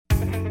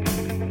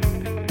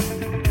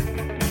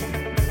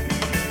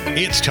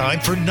It's time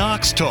for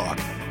Knox Talk,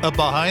 a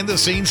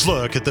behind-the-scenes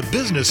look at the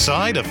business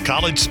side of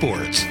college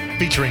sports,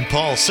 featuring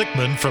Paul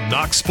Sickman from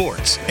Knox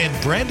Sports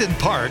and Brandon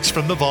Parks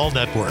from the Vol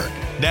Network.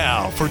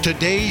 Now for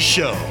today's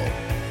show.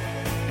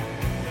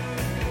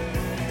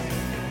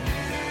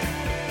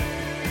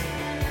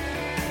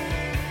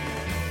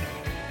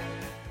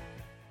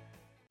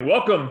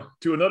 Welcome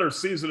to another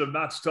season of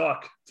Knox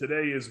Talk.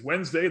 Today is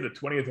Wednesday, the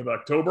 20th of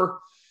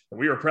October, and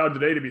we are proud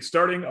today to be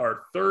starting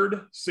our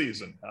third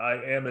season. I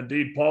am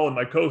indeed Paul, and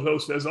my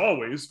co-host, as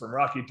always, from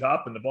Rocky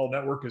Top and the Vol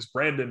Network is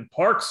Brandon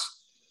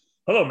Parks.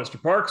 Hello,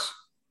 Mr. Parks.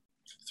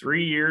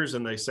 3 years,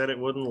 and they said it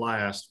wouldn't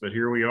last, but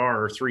here we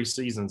are, or 3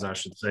 seasons, I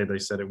should say. They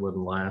said it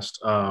wouldn't last.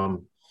 How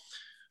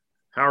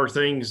are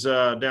things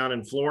down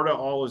in Florida?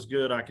 All is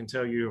good, I can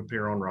tell you, up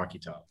here on Rocky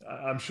Top.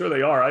 I'm sure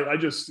they are. I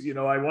just,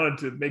 I wanted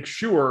to make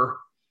sure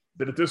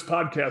that if this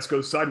podcast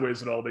goes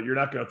sideways at all, that you're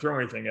not going to throw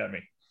anything at me.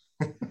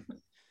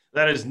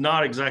 That is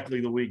not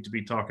exactly the week to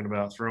be talking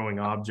about throwing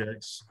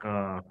objects,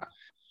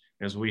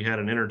 as we had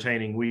an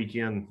entertaining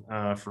weekend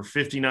for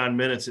 59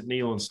 minutes at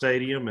Neyland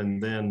Stadium,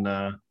 and then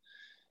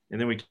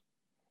we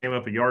came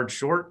up a yard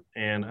short,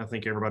 and I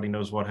think everybody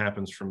knows what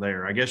happens from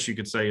there. I guess you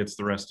could say it's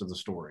the rest of the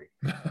story.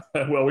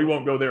 Well, we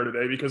won't go there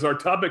today because our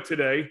topic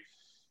today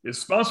is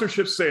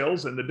sponsorship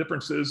sales and the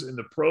differences in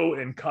the pro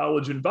and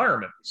college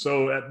environment.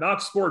 So at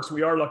Knox Sports,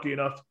 we are lucky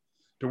enough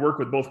to work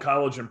with both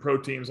college and pro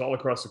teams all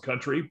across the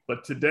country.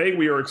 But today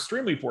we are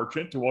extremely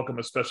fortunate to welcome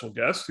a special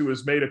guest who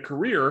has made a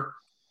career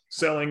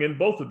selling in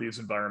both of these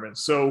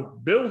environments. So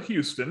Bill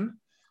Houston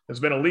has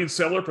been a lead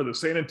seller for the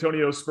San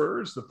Antonio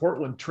Spurs, the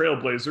Portland Trail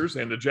Blazers,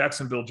 and the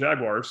Jacksonville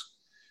Jaguars.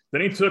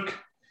 Then he took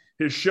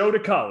his show to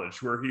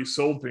college, where he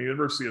sold to the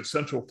University of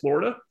Central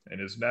Florida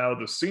and is now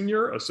the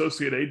Senior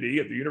Associate AD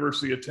at the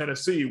University of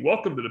Tennessee.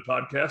 Welcome to the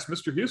podcast,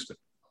 Mr. Houston.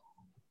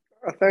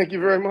 Thank you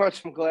very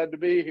much. I'm glad to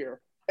be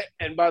here.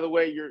 And by the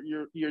way,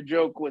 your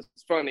joke was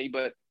funny,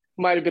 but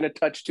might have been a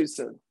touch too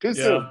soon.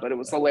 Soon, but it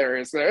was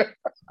hilarious.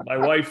 My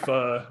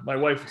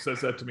wife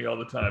says that to me all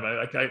the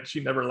time.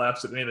 She never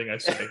laughs at anything I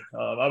say. I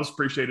always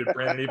appreciated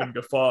Brandon even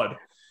guffawed.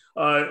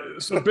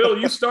 So Bill,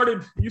 you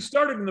started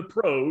in the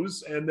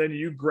pros, and then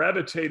you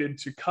gravitated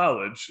to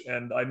college.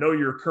 And I know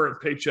your current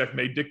paycheck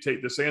may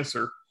dictate this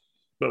answer,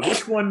 but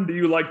which one do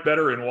you like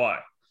better and why?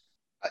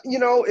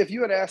 If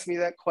you had asked me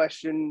that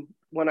question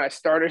when I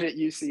started at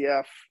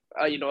UCF,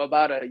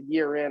 about a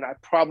year in, I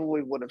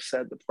probably would have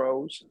said the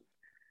pros.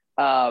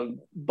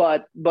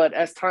 But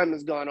as time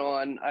has gone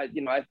on,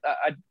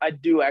 I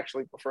do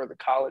actually prefer the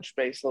college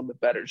space a little bit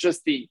better.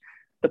 Just the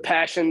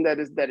passion that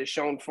is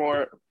shown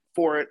for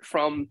it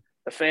from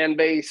the fan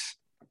base,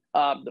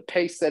 the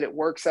pace that it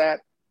works at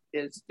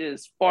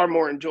is far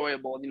more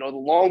enjoyable. The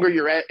longer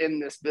you're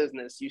in this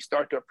business, you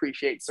start to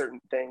appreciate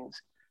certain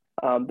things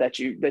that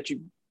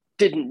you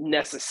didn't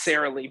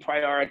necessarily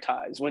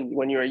prioritize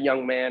when you're a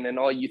young man, and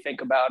all you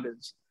think about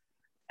is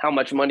how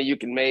much money you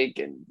can make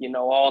and,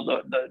 all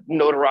the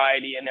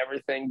notoriety and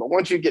everything. But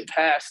once you get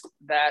past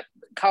that,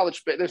 college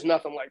space, there's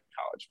nothing like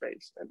college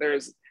space.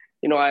 There's,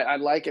 I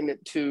liken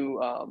it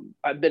to,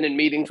 I've been in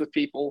meetings with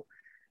people,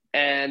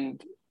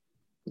 and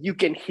you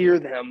can hear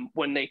them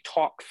when they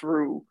talk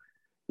through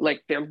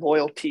like their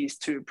loyalties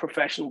to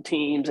professional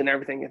teams and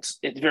everything.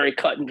 It's very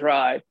cut and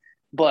dry,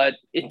 but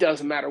it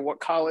doesn't matter what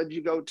college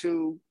you go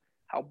to,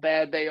 how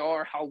bad they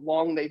are, how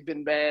long they've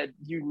been bad.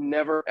 You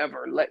never,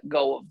 ever let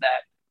go of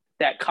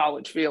that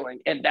college feeling.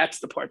 And that's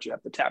the part you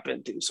have to tap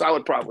into. So I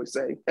would probably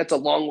say that's a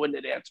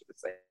long-winded answer to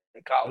say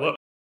college.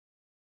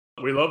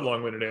 We love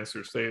long-winded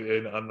answers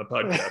on the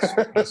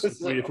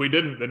podcast. If we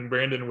didn't, then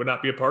Brandon would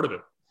not be a part of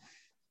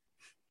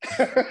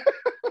it.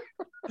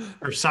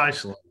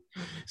 Precisely.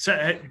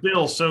 So,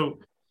 Bill, so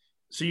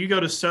you go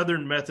to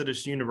Southern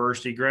Methodist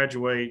University,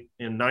 graduate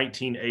in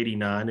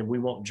 1989, and we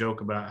won't joke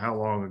about how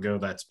long ago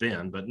that's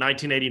been, but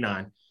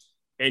 1989.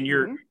 And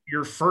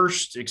your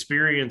first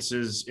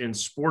experiences in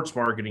sports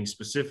marketing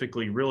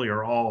specifically really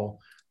are all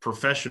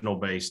professional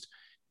based.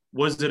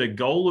 Was it a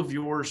goal of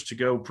yours to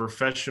go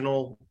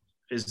professional?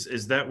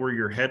 Is that where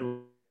your head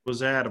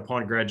was at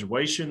upon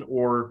graduation,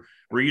 or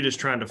were you just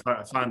trying to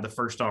find the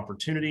first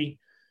opportunity?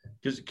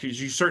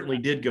 Because you certainly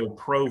did go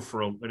pro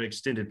for an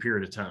extended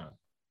period of time.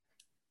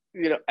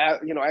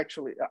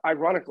 Actually,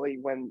 ironically,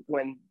 when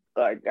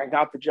I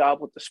got the job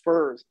with the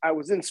Spurs, I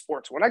was in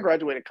sports. When I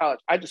graduated college,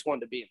 I just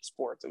wanted to be in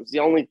sports. It was the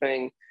only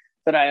thing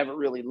that I ever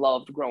really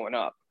loved growing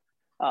up.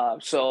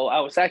 So I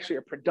was actually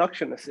a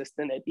production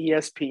assistant at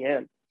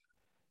ESPN.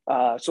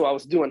 So I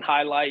was doing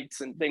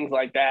highlights and things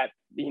like that,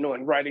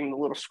 and writing the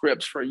little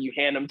scripts for you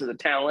hand them to the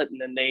talent,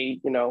 and then they,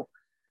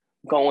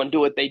 go and do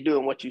what they do.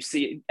 And what you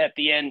see at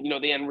the end,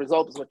 the end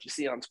result is what you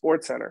see on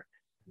SportsCenter.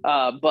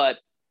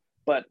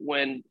 But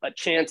when a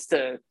chance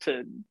to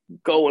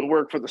go and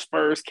work for the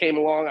Spurs came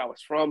along,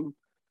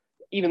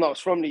 even though I was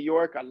from New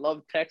York, I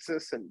loved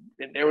Texas, and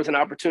there was an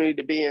opportunity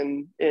to be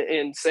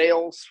in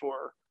sales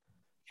for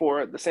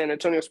the San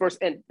Antonio Spurs.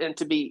 And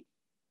to be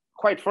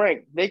quite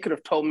frank, they could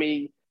have told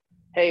me,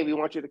 hey, we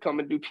want you to come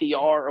and do PR,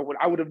 or what.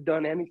 I would have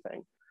done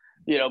anything.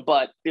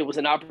 but it was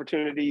an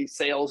opportunity.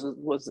 Sales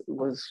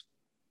was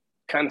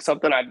kind of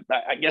something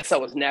I guess I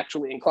was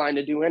naturally inclined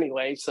to do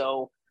anyway.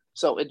 So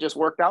it just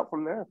worked out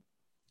from there.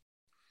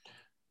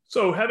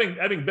 So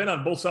having been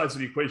on both sides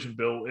of the equation,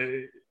 Bill,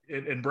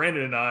 and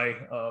Brandon and I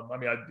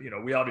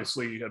we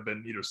obviously have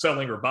been either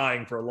selling or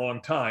buying for a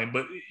long time,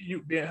 but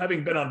you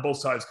having been on both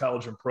sides,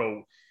 college and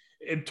pro,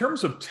 in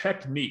terms of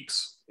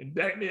techniques,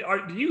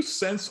 do you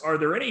sense, are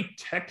there any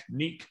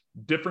technique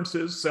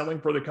differences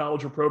selling for the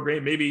college or pro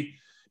game? Maybe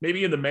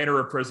in the manner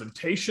of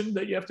presentation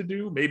that you have to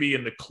do, maybe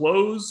in the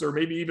close, or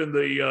maybe even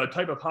the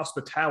type of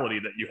hospitality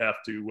that you have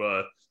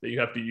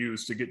to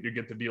use to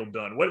get the deal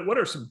done. What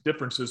are some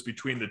differences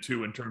between the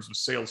two in terms of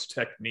sales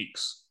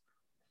techniques?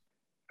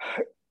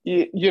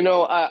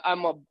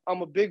 I'm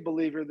a big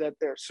believer that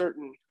there are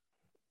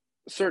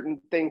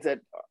certain things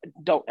that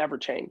don't ever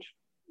change.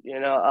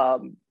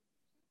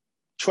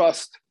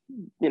 Trust,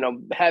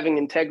 having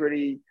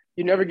integrity.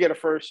 You never get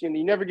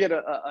you never get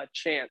a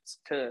chance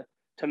to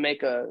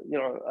make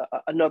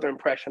another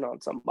impression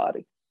on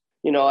somebody.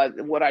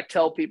 What I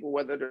tell people,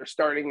 whether they're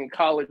starting in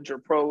college or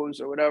pros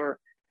or whatever,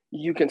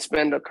 you can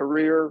spend a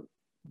career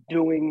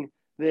doing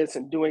this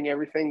and doing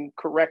everything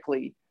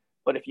correctly,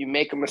 but if you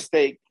make a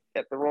mistake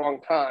at the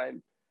wrong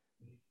time,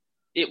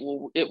 it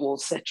will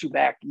set you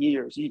back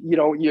years.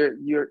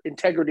 Your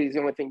integrity is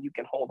the only thing you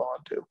can hold on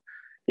to,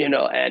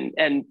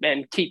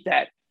 and keep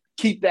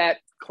that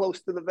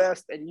close to the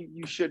vest, and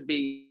you should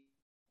be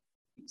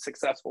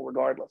successful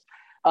regardless.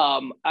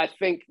 I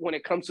think when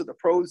it comes to the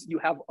pros, you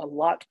have a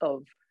lot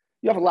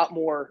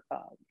more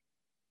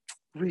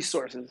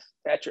resources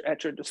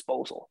at your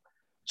disposal.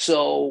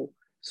 So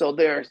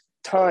there's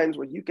times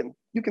where you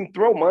can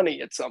throw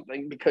money at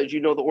something because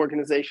the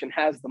organization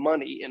has the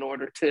money in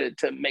order to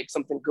make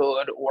something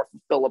good or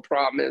fulfill a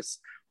promise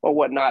or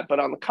whatnot. But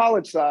on the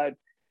college side,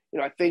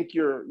 I think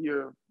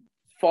you're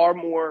far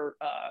more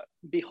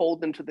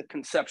beholden to the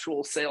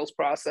conceptual sales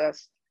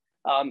process.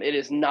 It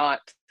is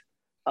not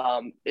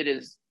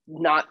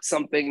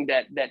something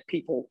that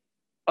people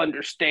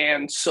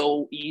understand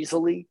so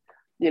easily,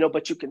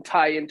 but you can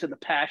tie into the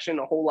passion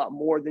a whole lot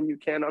more than you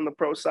can on the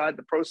pro side.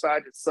 The pro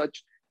side is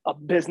such a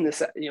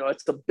business,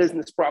 it's a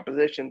business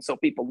proposition. So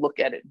people look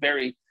at it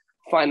very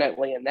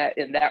finitely in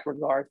that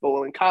regard.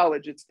 But in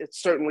college,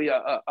 it's certainly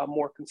a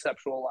more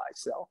conceptualized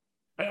sell.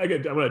 I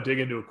want to dig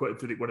into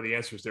one of the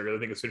answers there. I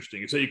think it's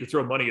interesting. You say you could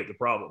throw money at the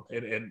problem,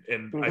 and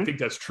mm-hmm. I think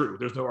that's true.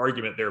 There's no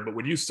argument there. But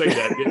when you say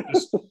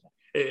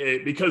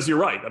that, because you're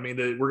right. I mean,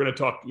 we're going to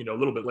talk, a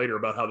little bit later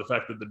about how the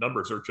fact that the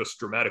numbers are just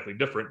dramatically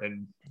different,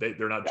 and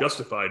they're not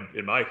justified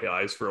in my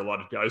eyes for a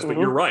lot of guys. But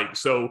mm-hmm. You're right.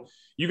 So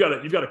you've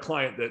got a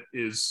client that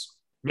is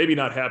maybe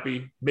not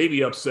happy,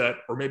 maybe upset,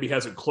 or maybe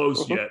hasn't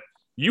closed mm-hmm. yet.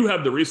 You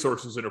have the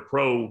resources in a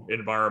pro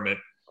environment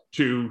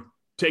to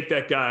take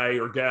that guy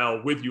or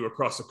gal with you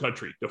across the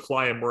country, to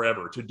fly them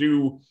wherever, to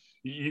do.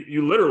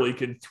 You literally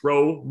can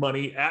throw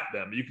money at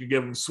them. You can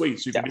give them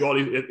sweets. You can do all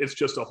these. It's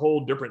just a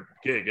whole different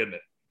gig, isn't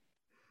it?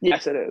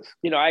 Yes, it is.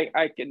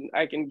 I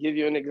can give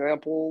you an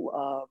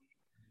example.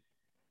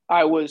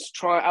 I was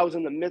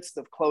in the midst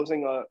of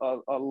closing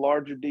a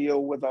larger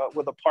deal with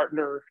a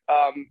partner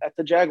at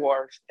the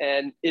Jaguars,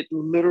 and it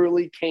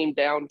literally came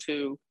down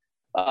to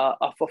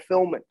a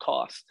fulfillment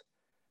cost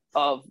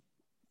of,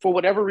 for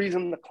whatever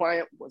reason, the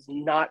client was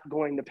not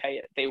going to pay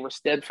it. They were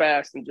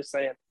steadfast and just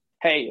saying,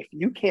 "Hey, if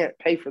you can't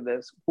pay for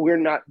this, we're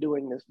not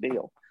doing this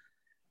deal."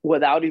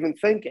 Without even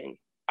thinking,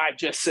 I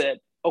just said,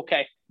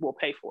 "Okay, we'll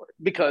pay for it,"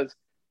 because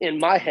in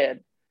my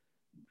head,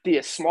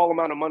 the small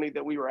amount of money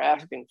that we were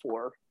asking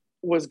for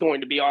was going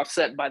to be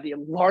offset by the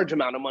large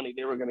amount of money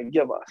they were going to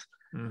give us.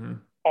 Mm-hmm.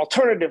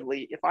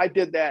 Alternatively, if I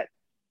did that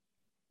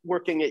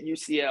working at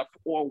UCF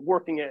or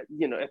working at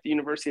the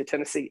University of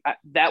Tennessee,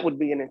 that would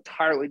be an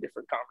entirely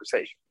different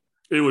conversation.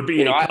 It would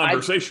be a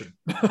conversation.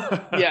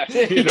 Yeah.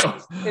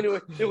 And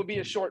it would be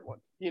a short one,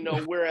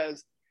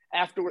 whereas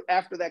after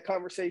that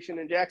conversation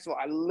in Jacksonville,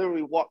 I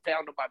literally walked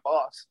down to my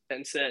boss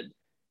and said,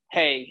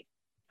 "Hey,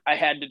 I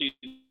had to do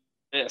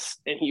this."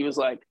 And he was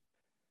like,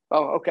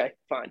 "Oh, okay,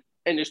 fine."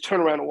 And just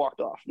turned around and walked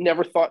off.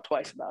 Never thought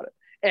twice about it.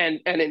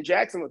 And in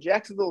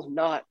Jacksonville's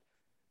not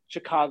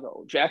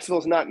Chicago.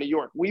 Jacksonville's not New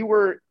York. We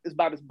were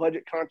about as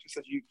budget conscious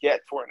as you get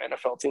for an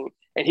NFL team.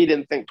 And he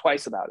didn't think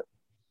twice about it.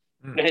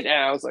 Mm. And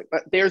I was like,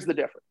 there's the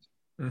difference.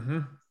 Mm-hmm.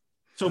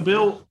 So,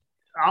 Bill,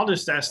 I'll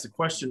just ask the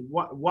question,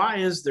 why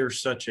is there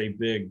such a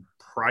big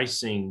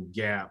pricing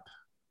gap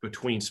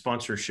between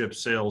sponsorship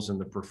sales in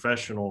the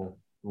professional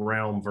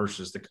realm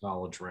versus the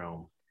college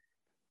realm?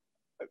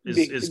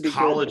 Is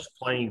college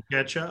playing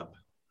catch up?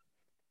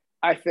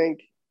 I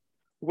think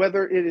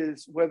whether it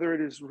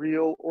is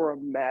real or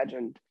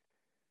imagined,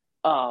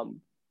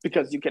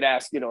 because you could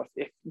ask,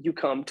 if you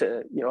come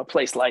to a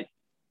place like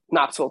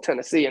Knoxville,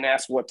 Tennessee, and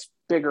ask what's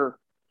bigger,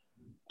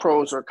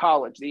 pros or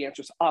college, the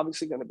answer is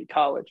obviously going to be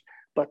college.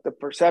 But the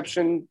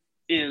perception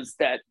is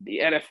that the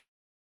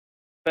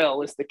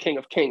NFL is the king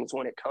of kings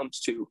when it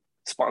comes to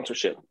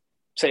sponsorship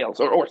sales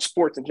or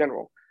sports in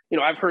general.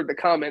 I've heard the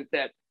comment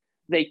that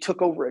they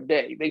took over a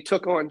day. They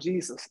took on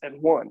Jesus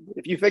and won.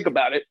 If you think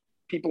about it,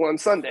 people on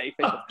Sunday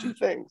think of two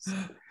things.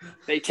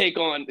 They think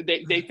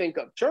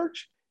of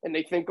church and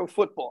they think of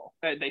football.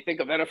 They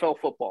think of NFL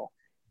football,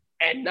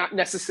 and not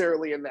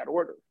necessarily in that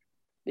order,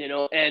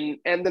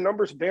 and the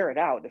numbers bear it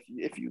out.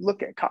 If you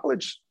look at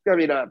college,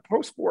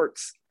 pro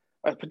sports,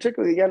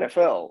 particularly the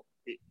NFL,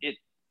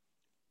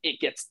 it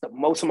gets the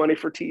most money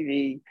for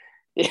TV.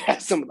 It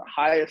has some of the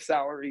highest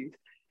salaries.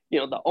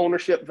 The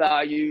ownership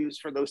values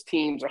for those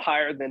teams are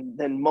higher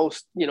than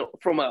most,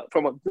 from a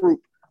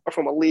group or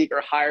from a league,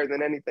 are higher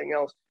than anything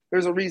else.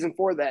 There's a reason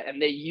for that.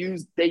 And they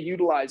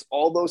utilize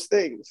all those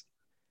things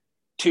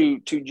to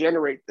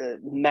generate the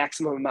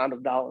maximum amount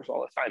of dollars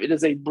all the time. It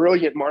is a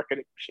brilliant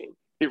marketing machine.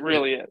 It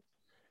really is.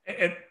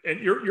 And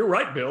you're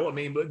right, Bill. I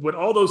mean, but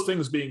all those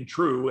things being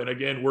true, and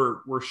again,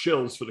 we're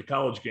shills for the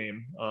college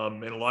game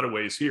in a lot of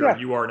ways here. Yeah.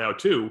 And you are now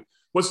too.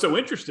 What's so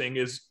interesting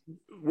is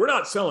we're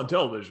not selling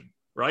television,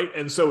 right?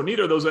 And so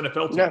neither of those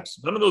NFL teams,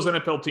 none of those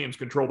NFL teams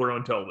control their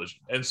own television.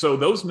 And so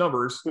those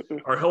numbers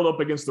are held up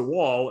against the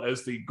wall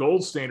as the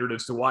gold standard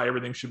as to why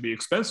everything should be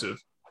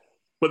expensive.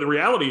 But the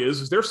reality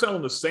is they're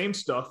selling the same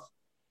stuff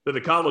that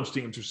the college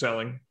teams are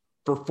selling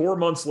for 4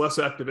 months less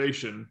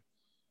activation.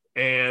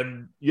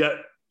 And yet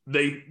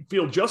they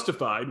feel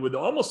justified with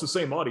almost the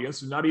same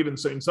audience, and not even,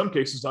 in some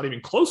cases, not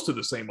even close to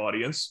the same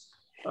audience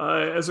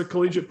as a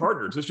collegiate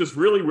partners. It's just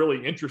really,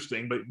 really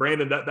interesting. But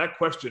Brandon, that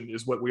question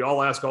is what we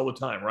all ask all the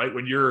time, right?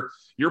 When you're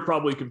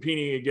probably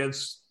competing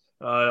against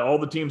all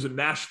the teams in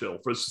Nashville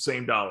for the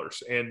same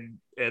dollars, and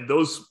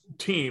those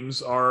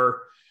teams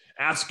are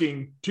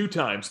asking 2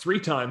 times, 3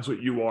 times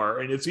what you are,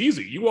 and it's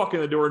easy. You walk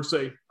in the door and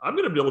say, "I'm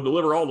going to be able to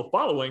deliver all the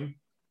following,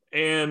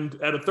 and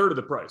at a third of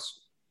the price."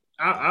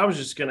 I was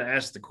just going to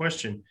ask the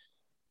question: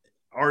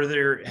 are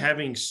there,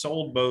 having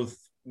sold both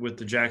with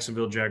the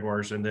Jacksonville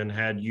Jaguars and then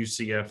had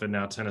UCF and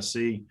now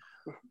Tennessee,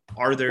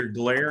 are there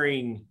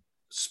glaring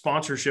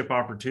sponsorship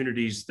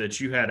opportunities that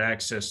you had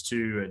access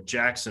to at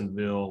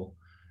Jacksonville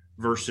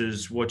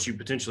versus what you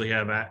potentially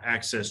have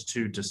access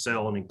to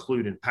sell and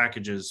include in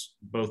packages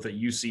both at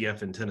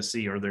UCF and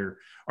Tennessee? Are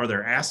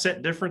there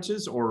asset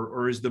differences,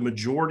 or is the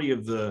majority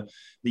of the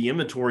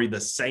inventory the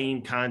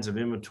same kinds of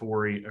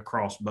inventory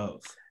across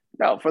both?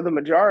 No, for the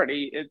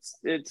majority, it's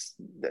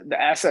the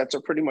assets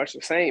are pretty much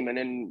the same. And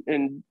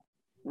in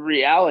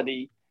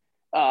reality,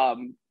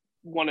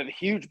 one of the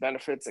huge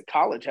benefits that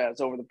college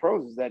has over the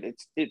pros is that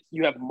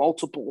you have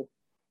multiple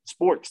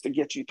sports to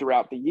get you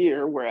throughout the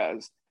year,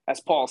 whereas,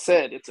 as Paul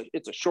said,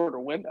 it's a shorter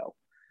window,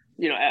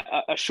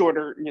 a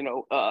shorter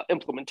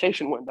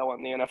implementation window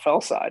on the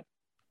NFL side.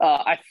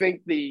 I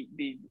think the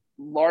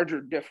larger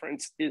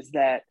difference is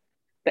that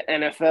the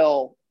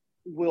NFL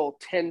will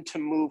tend to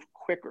move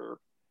quicker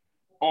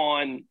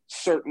on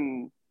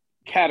certain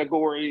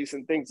categories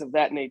and things of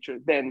that nature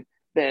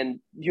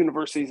than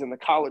universities in the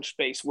college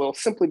space will,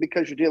 simply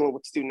because you're dealing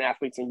with student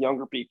athletes and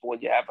younger people,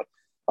 and you have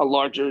a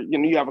larger,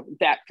 you have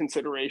that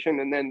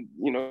consideration. And then,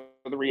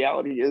 the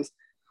reality is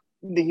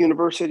the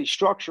university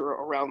structure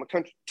around the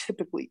country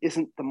typically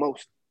isn't the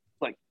most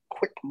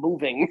quick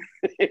moving,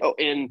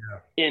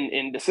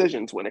 in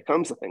decisions when it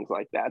comes to things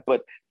like that.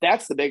 But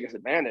that's the biggest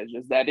advantage,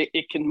 is that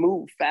it can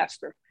move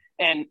faster.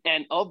 And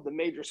of the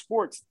major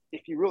sports,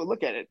 if you really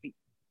look at it, the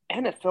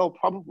NFL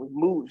probably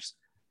moves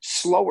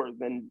slower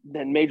than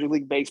Major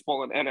League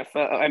Baseball and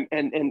NFL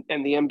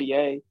and the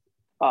NBA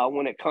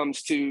when it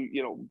comes to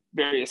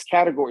various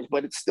categories,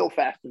 but it's still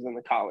faster than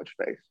the college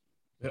space.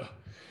 Yeah,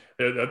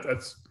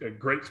 that's a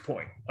great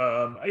point.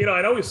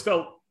 I always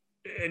felt,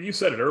 and you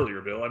said it earlier,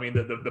 Bill, I mean,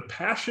 the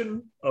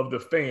passion of the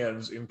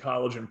fans in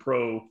college and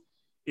pro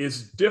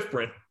is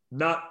different,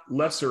 not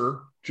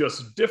lesser,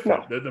 just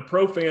different. No. The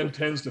pro fan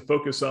tends to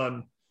focus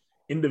on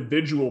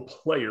individual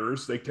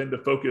players. They tend to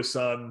focus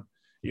on,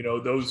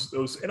 those,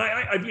 and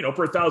I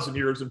for 1,000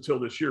 years until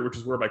this year, which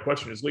is where my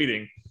question is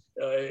leading,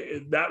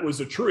 that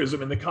was a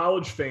truism. And the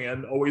college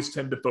fan always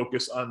tend to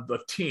focus on the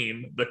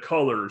team, the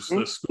colors,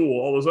 the school,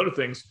 all those other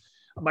things.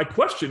 My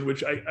question,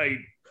 which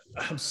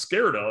I'm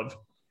scared of,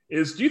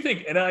 is do you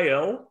think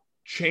NIL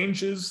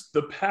changes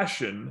the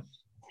passion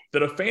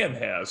that a fan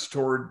has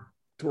toward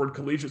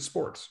collegiate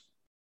sports?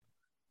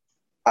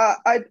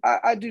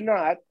 I do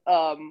not.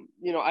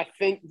 I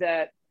think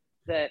that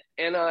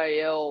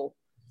NIL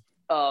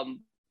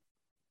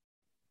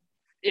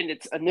in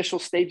its initial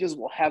stages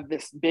will have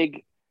this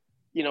big,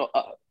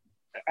 I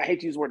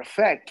hate to use the word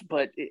effect,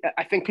 but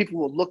I think people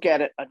will look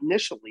at it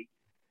initially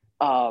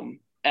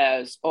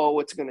as,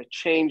 it's going to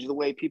change the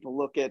way people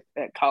look at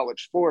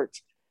college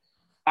sports.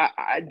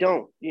 I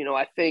don't.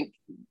 I think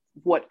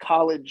what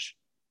college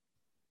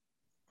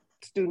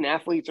student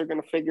athletes are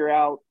going to figure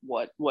out,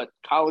 what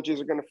colleges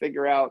are going to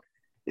figure out,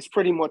 is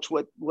pretty much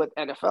what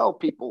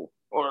NFL people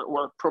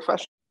or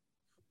professional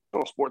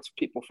sports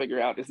people figure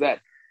out, is that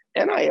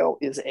NIL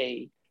is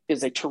a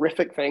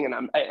terrific thing.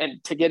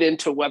 And to get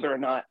into whether or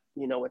not,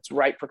 it's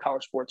right for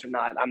college sports or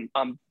not,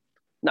 I'm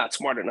not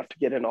smart enough to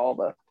get into all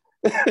the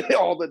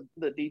all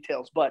the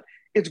details, but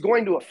it's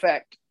going to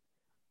affect,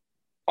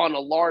 on a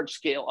large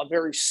scale, a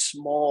very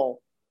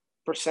small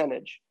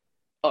percentage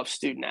of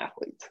student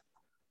athletes.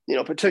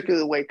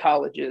 Particularly the way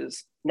college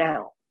is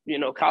now.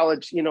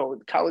 College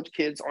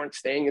kids aren't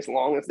staying as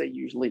long as they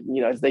usually,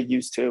 as they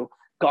used to.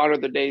 Gone are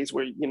the days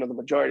where, the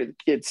majority of the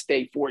kids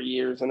stay 4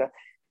 years. And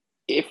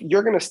if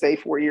you're going to stay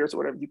 4 years or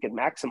whatever, you can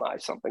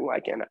maximize something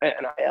like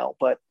NIL.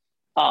 But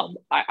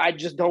I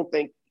just don't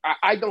think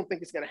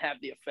it's going to have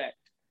the effect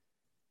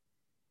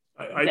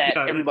that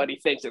everybody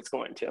thinks it's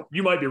going to.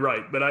 You might be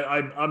right, but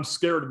I'm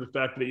scared of the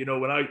fact that,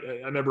 when I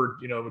remember,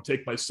 would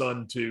take my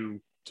son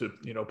to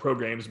pro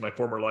games in my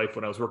former life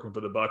when I was working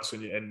for the Bucks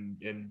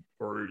and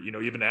or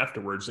even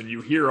afterwards, and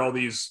you hear all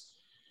these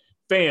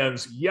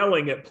fans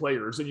yelling at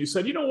players, and you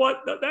said, you know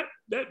what,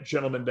 that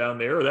gentleman down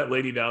there or that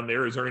lady down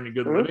there is earning a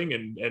good living,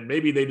 and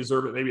maybe they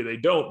deserve it, maybe they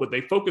don't, but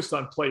they focused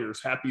on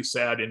players, happy,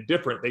 sad,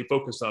 indifferent. They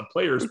focused on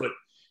players, but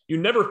you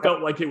never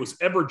felt like it was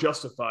ever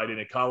justified in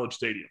a college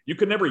stadium. You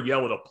could never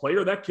yell at a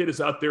player. That kid is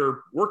out there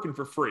working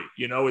for free.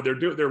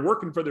 They're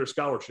working for their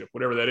scholarship,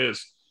 whatever that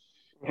is.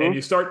 And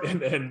you start,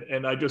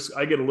 and I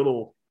get a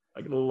little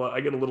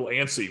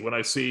antsy when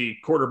I see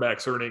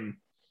quarterbacks earning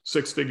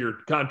 6-figure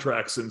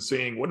contracts and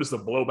seeing what is the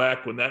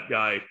blowback when that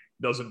guy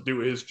doesn't do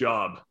his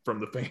job from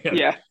the fan.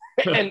 Yeah,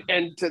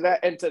 and to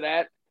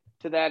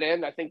that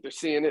end, I think they're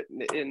seeing it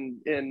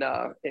in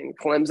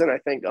Clemson. I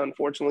think,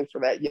 unfortunately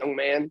for that young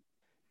man,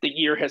 the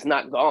year has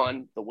not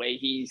gone the way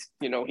he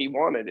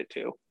wanted it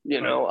to.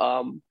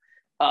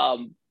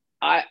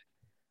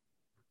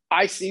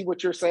 I see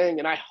what you're saying,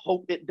 and I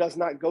hope it does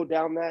not go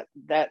down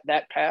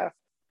that path.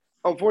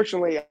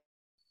 Unfortunately,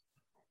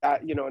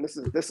 and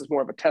this is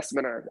more of a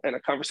testament and a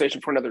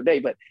conversation for another day,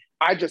 but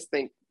I just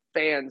think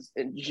fans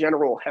in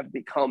general have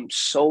become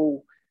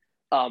so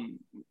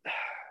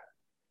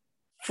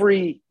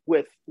free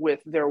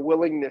with their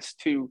willingness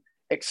to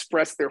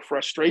express their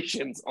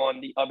frustrations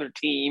on the other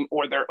team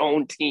or their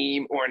own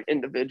team or an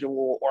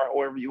individual or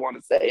however you want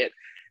to say it,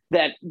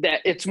 that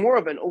it's more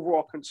of an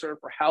overall concern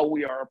for how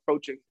we are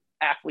approaching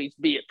athletes,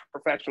 be it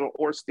professional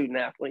or student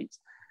athletes,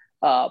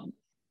 on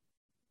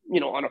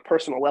a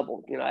personal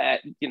level.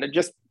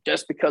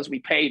 Just because we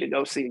pay to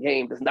go see a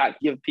game does not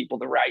give people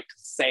the right to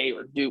say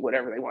or do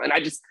whatever they want. And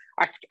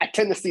I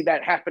tend to see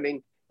that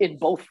happening in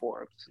both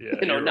forms,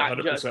 not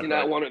just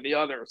right. One or the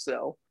other.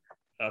 So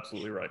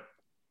absolutely right.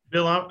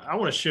 Bill, I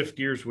want to shift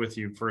gears with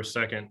you for a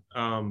second.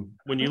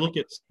 When you look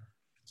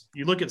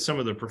at some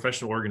of the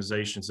professional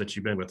organizations that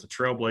you've been with, the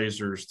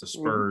Trailblazers, the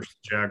Spurs,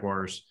 the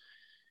Jaguars,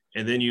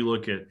 and then you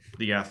look at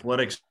the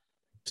athletics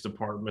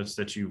departments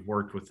that you've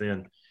worked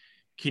within,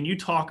 can you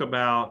talk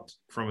about,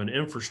 from an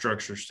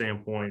infrastructure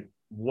standpoint,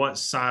 what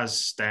size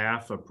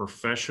staff a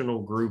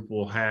professional group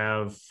will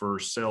have for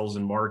sales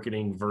and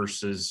marketing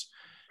versus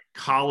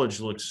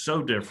college? Looks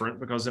so different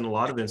because in a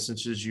lot of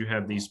instances you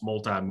have these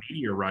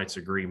multimedia rights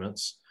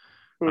agreements.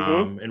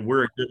 And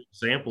we're a good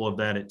example of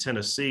that at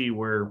Tennessee,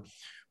 where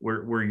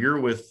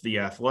you're with the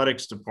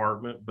athletics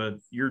department, but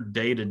you're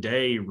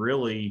day-to-day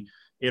really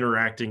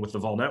interacting with the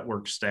Vol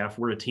Network staff.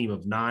 We're a team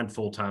of 9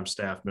 full-time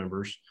staff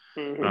members,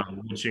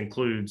 which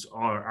includes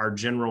our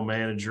general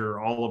manager,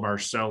 all of our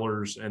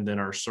sellers, and then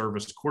our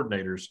service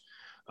coordinators.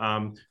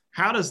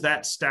 How does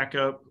that stack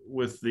up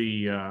with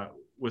the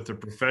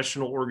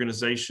professional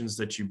organizations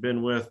that you've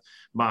been with?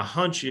 My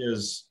hunch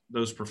is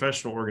those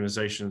professional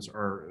organizations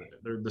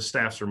the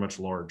staffs are much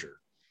larger.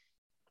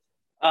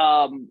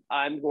 I'm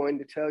going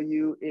to tell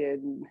you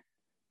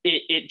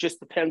it just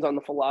depends on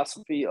the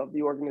philosophy of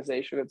the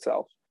organization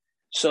itself.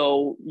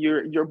 So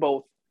you're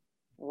both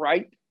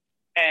right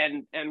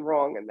and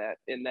wrong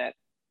in that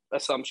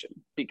assumption,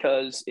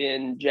 because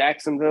in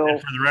Jacksonville,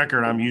 and for the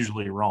record, I'm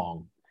usually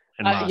wrong.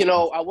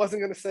 I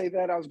wasn't going to say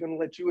that. I was going to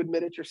let you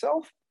admit it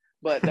yourself,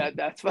 but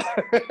that's fine.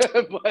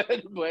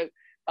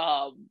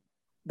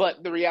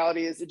 But the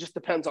reality is, it just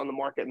depends on the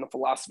market and the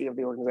philosophy of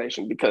the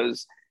organization.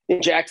 Because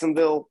in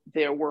Jacksonville,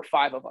 there were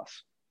 5 of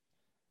us.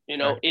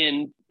 Right.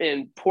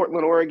 In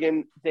Portland,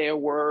 Oregon, there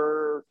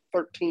were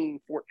 13,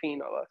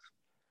 14 of us.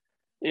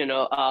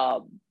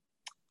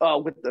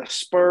 With the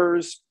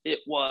Spurs, it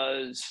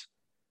was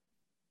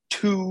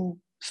 2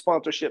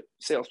 sponsorship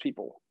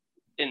salespeople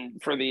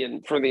for the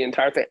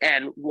entire thing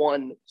and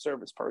 1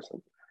 service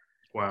person.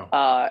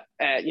 Wow.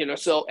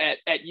 So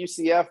at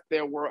UCF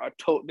there were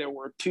there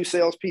were 2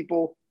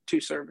 salespeople, 2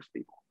 service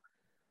people.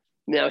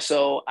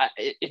 So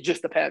it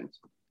just depends.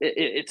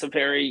 It's a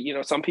very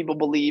some people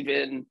believe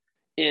in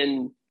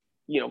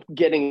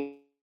getting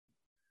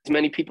as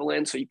many people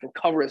in so you can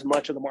cover as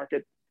much of the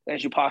market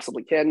as you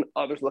possibly can.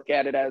 Others look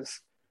at it as,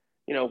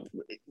 they're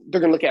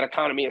going to look at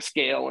economy of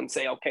scale and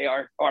say, okay,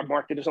 our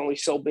market is only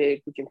so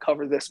big, we can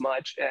cover this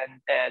much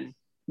and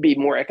be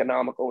more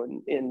economical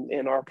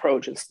in our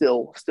approach and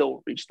still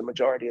reach the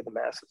majority of the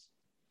masses.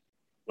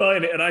 Well,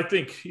 and I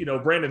think,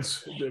 Brandon,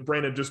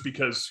 just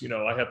because,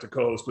 I have to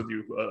co-host with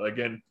you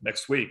again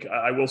next week,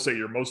 I will say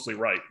you're mostly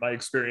right. My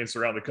experience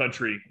around the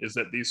country is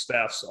that these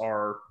staffs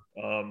are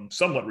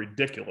somewhat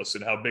ridiculous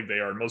in how big they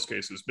are in most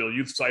cases. Bill,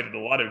 you've cited a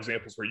lot of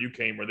examples where you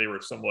came where they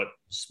were somewhat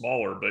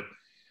smaller, but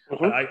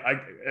I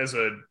as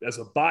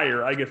a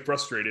buyer, I get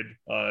frustrated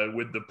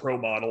with the pro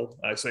model.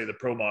 I say the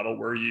pro model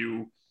where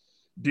you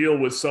deal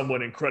with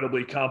someone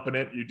incredibly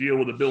competent. You deal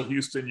with a Bill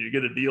Houston, you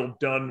get a deal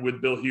done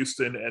with Bill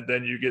Houston, and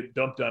then you get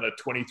dumped on a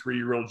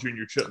 23-year-old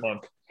junior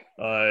chipmunk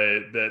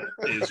that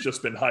has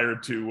just been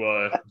hired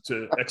to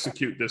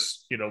execute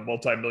this,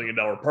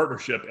 multi-million-dollar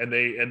partnership. And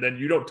then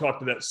you don't talk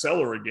to that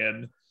seller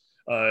again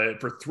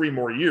for 3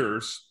 more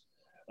years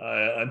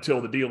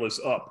until the deal is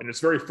up. And it's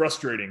very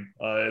frustrating,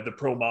 the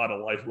pro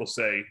model, I will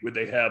say, where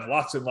they have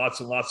lots and lots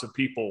and lots of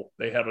people.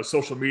 They have a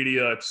social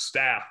media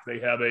staff. They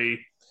have a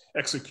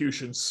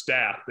execution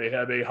staff. They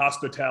have a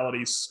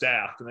hospitality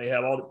staff. And they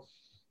have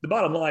the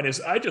bottom line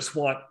is, I just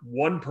want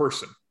one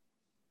person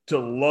to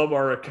love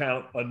our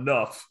account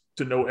enough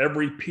to know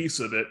every piece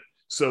of it,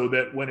 so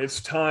that when it's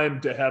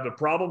time to have a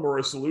problem or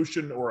a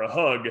solution or a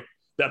hug,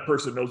 that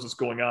person knows what's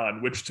going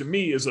on, which to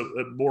me is a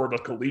more of a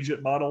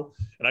collegiate model.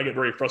 And I get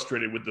very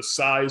frustrated with the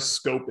size,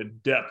 scope,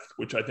 and depth,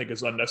 which I think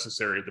is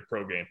unnecessary at the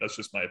pro game. That's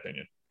just my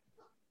opinion.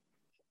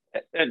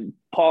 And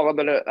Paul,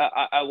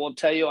 I will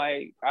tell you,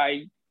 I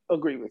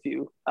agree with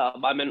you.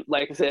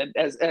 Like I said,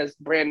 as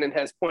Brandon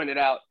has pointed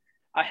out,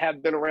 I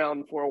have been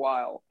around for a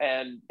while,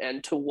 and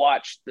to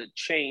watch the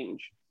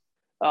change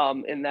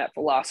in that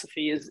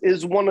philosophy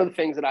is one of the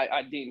things that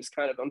I deem is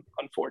kind of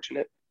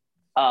unfortunate.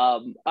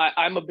 I'm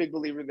a big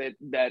believer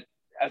that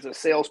as a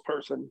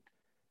salesperson,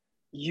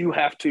 you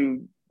have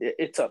to,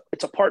 it's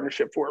a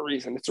partnership for a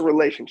reason. It's a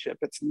relationship.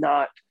 It's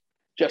not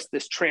just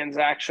this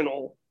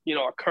transactional,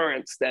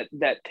 occurrence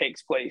that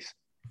takes place.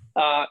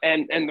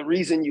 And the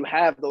reason you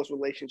have those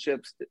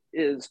relationships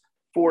is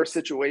for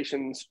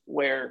situations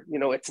where,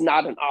 it's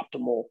not an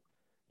optimal,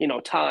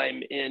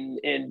 time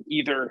in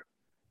either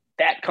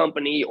that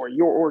company or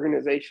your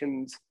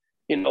organization's,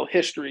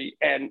 history.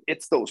 And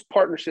it's those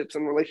partnerships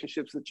and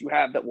relationships that you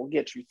have that will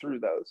get you through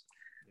those.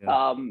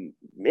 Yeah.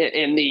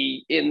 In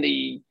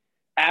the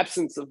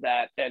absence of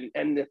that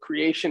and the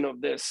creation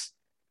of this,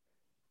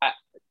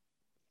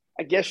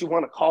 I guess you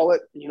want to call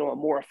it, a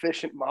more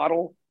efficient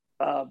model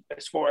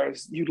as far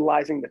as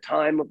utilizing the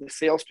time of the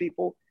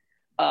salespeople.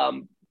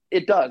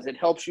 It does. It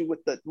helps you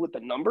with the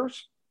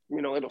numbers.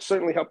 It'll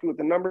certainly help you with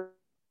the numbers.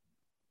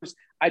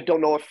 I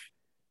don't know if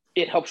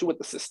it helps you with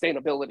the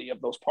sustainability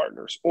of those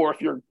partners, or if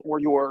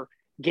you're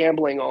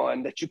gambling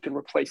on that you can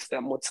replace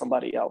them with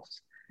somebody else.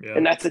 Yeah.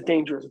 And that's a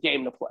dangerous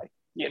game to play,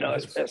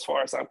 as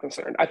far as I'm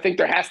concerned. I think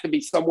there has to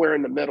be somewhere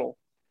in the middle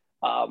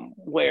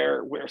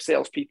where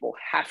salespeople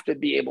have to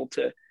be able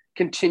to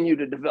continue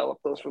to develop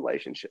those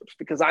relationships,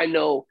 because I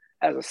know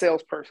as a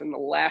salesperson, the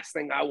last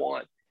thing I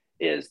want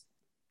is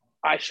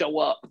I show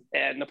up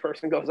and the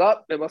person goes,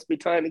 up, it must be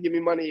time to give me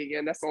money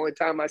again. That's the only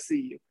time I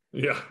see you.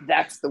 Yeah.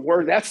 That's the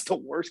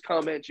worst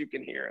comment you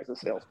can hear as a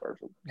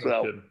salesperson.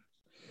 So,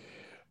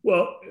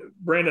 well,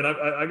 Brandon,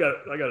 I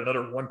got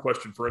another one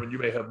question for him, and you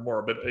may have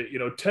more, but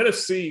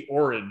Tennessee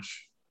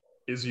orange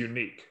is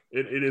unique.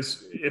 It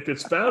is, if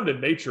it's found in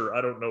nature,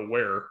 I don't know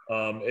where.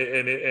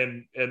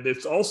 And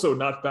it's also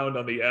not found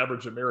on the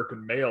average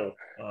American male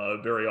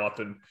very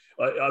often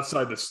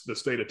outside the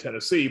state of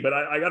Tennessee. But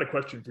I got a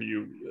question for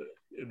you,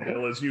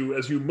 Bill. As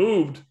you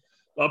moved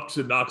up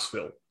to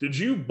Knoxville, did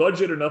you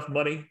budget enough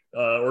money,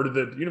 or did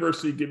the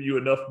university give you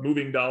enough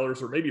moving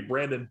dollars, or maybe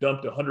Brandon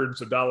dumped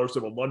hundreds of dollars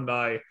of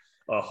alumni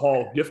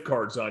hall gift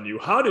cards on you?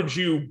 How did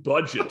you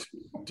budget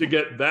to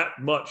get that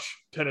much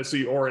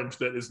Tennessee orange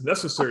that is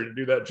necessary to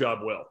do that job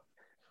well?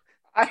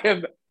 I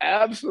am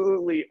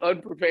absolutely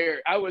unprepared.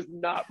 I was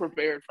not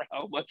prepared for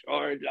how much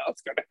orange I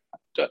was going to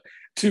have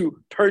to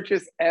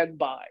purchase and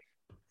buy.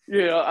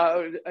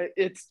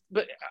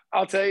 But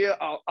I'll tell you,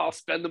 I'll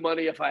spend the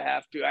money if I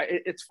have to.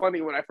 It's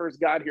funny, when I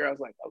first got here, I was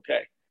like,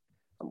 okay,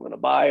 I'm going to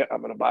buy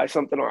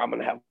something, or I'm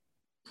going to have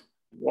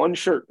one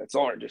shirt that's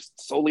orange, just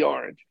solely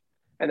orange.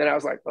 And then I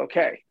was like,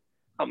 okay,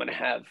 I'm going to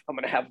have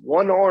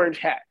one orange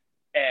hat.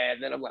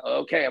 And then I'm like,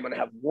 okay, I'm going to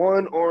have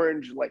one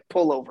orange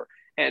pullover.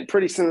 And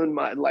pretty soon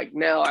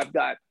now I've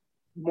got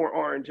more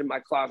orange in my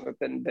closet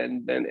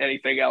than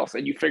anything else.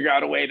 And you figure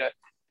out a way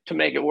to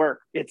make it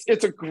work.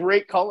 It's a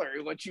great color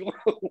once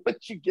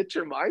you get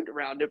your mind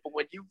around it. But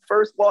when you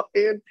first walk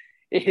in,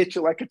 it hits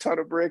you like a ton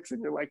of bricks,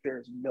 and you're like,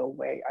 there's no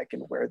way I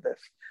can wear this.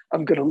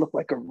 I'm going to look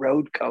like a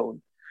road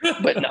cone.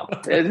 But no,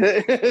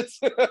 it's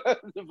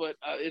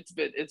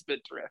been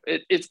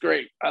terrific. It's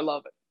great. I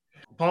love it.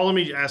 Paul, let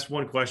me ask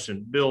one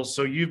question. Bill,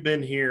 so you've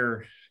been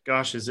here,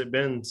 gosh, has it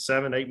been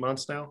 7-8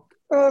 months now?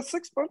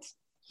 6 months.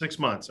 6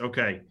 months.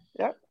 Okay.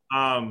 Yeah.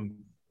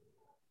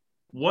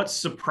 What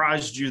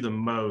surprised you the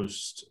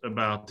most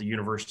about the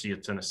University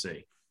of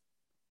Tennessee?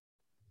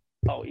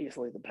 Oh,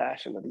 easily the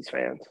passion of these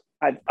fans.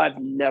 I've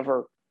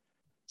never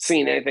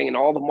seen anything in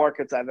all the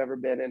markets I've ever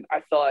been in.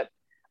 I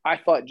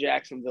thought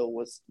Jacksonville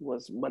was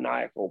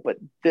maniacal, but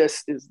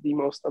this is the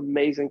most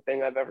amazing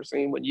thing I've ever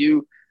seen. When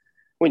you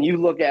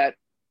look at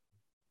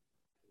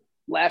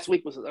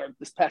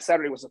this past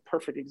Saturday was a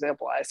perfect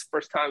example. It's the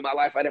first time in my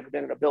life I'd ever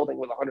been in a building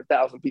with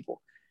 100,000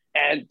 people,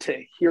 and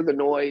to hear the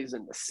noise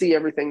and to see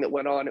everything that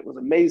went on, it was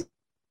amazing.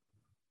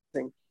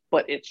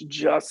 But it's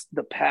just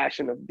the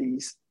passion of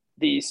these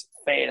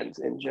fans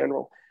in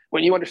general.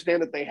 When you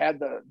understand that they had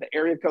the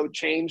area code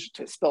changed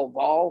to spell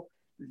Vol,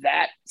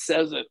 that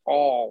says it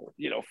all,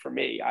 for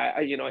me.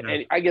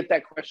 And I get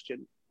that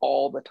question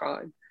all the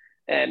time.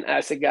 And I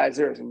said, guys,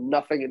 there is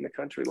nothing in the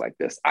country like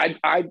this.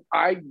 I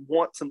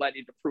want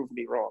somebody to prove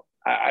me wrong.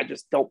 I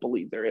just don't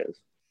believe there is.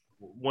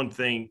 One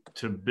thing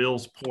to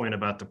Bill's point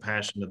about the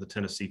passion of the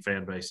Tennessee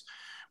fan base,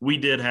 we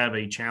did have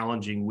a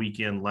challenging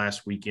weekend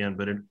last weekend,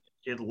 but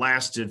it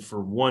lasted for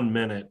 1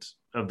 minute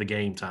of the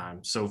game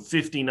time. So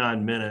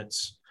 59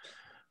 minutes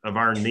of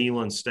our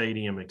Neyland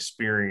Stadium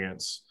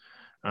experience,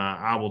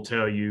 I will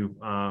tell you,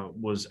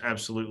 was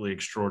absolutely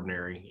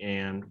extraordinary.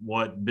 And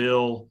what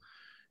Bill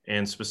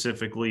and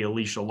specifically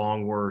Alicia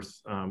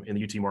Longworth in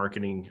the UT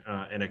Marketing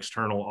and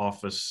External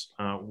Office,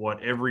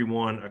 what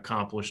everyone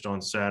accomplished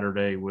on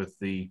Saturday with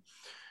the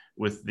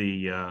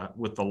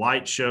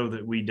light show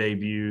that we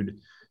debuted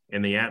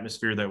and the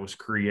atmosphere that was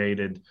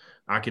created.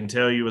 I can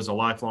tell you, as a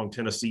lifelong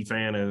Tennessee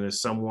fan and as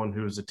someone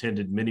who has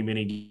attended many,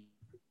 many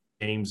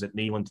games at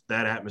Neyland,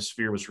 that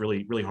atmosphere was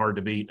really, really hard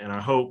to beat. And I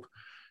hope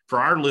for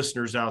our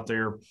listeners out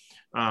there,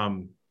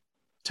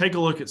 take a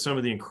look at some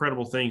of the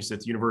incredible things that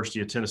the University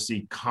of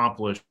Tennessee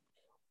accomplished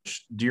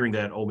during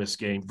that Ole Miss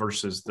game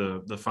versus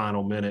the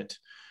final minute,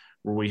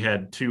 where we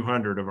had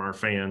 200 of our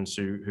fans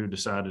who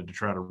decided to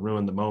try to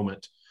ruin the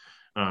moment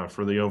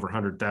for the over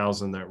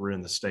 100,000 that were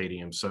in the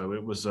stadium. So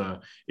it was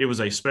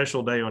a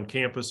special day on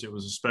campus. It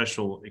was a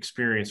special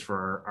experience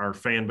for our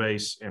fan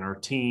base and our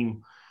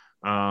team.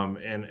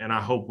 And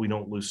I hope we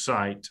don't lose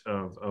sight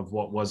of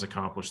what was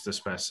accomplished this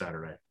past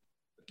Saturday.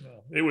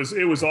 It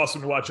was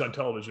awesome to watch on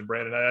television,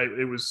 Brandon.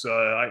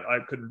 I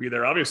couldn't be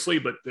there, obviously,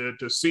 but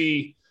to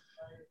see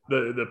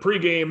the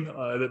pregame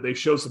that they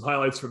showed some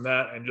highlights from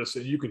that, and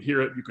you could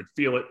hear it, you could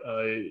feel it,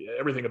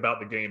 everything about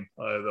the game.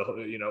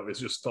 It's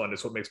just fun.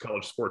 It's what makes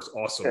college sports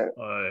awesome.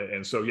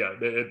 And so,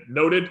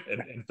 noted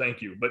and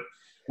thank you. But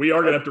we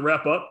are going to have to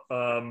wrap up.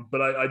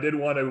 But I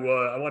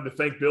wanted to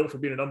thank Bill for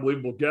being an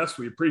unbelievable guest.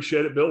 We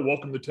appreciate it, Bill.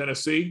 Welcome to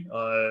Tennessee.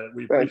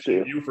 We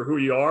appreciate you for who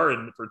you are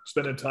and for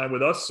spending time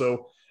with us.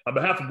 So, on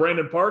behalf of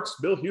Brandon Parks,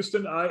 Bill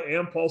Houston, I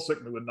am Paul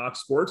Sickman with Knox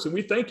Sports, and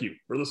we thank you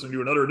for listening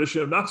to another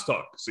edition of Knox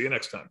Talk. See you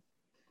next time.